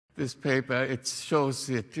this paper, it shows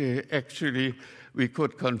that actually we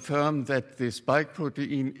could confirm that the spike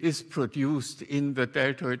protein is produced in the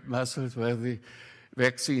deltoid muscles where the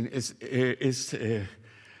vaccine is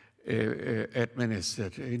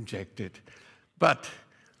administered, injected. But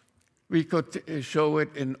we could show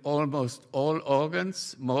it in almost all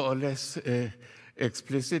organs, more or less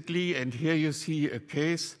explicitly. And here you see a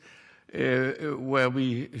case where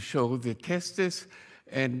we show the testes,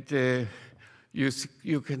 and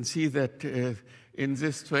you can see that in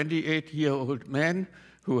this 28-year-old man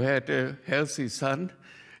who had a healthy son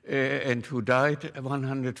and who died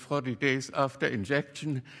 140 days after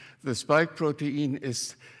injection, the spike protein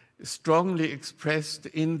is strongly expressed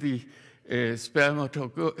in the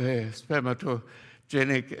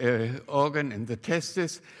spermatogenic organ in the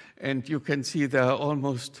testes, and you can see there are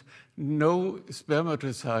almost no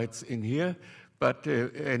spermatocytes in here, but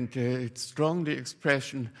it's strongly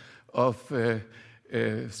expression of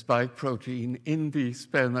spike protein in the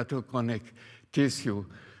spermatogonic tissue.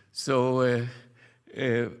 So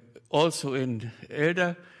also in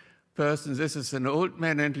elder persons, this is an old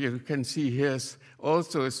man, and you can see here's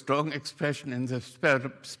also a strong expression in the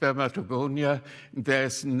spermatogonia.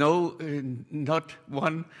 There's not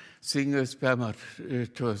one single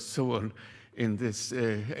spermatozoon in this,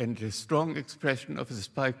 and a strong expression of the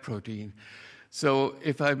spike protein. So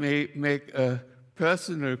if I may make a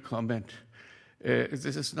personal comment,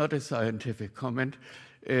 this is not a scientific comment.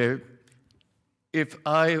 If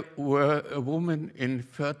I were a woman in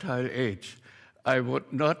fertile age, I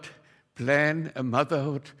would not plan a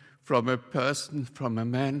motherhood from a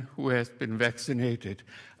man who has been vaccinated,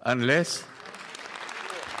 unless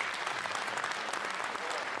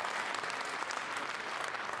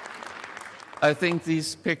I think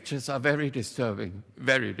these pictures are very disturbing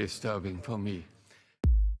for me.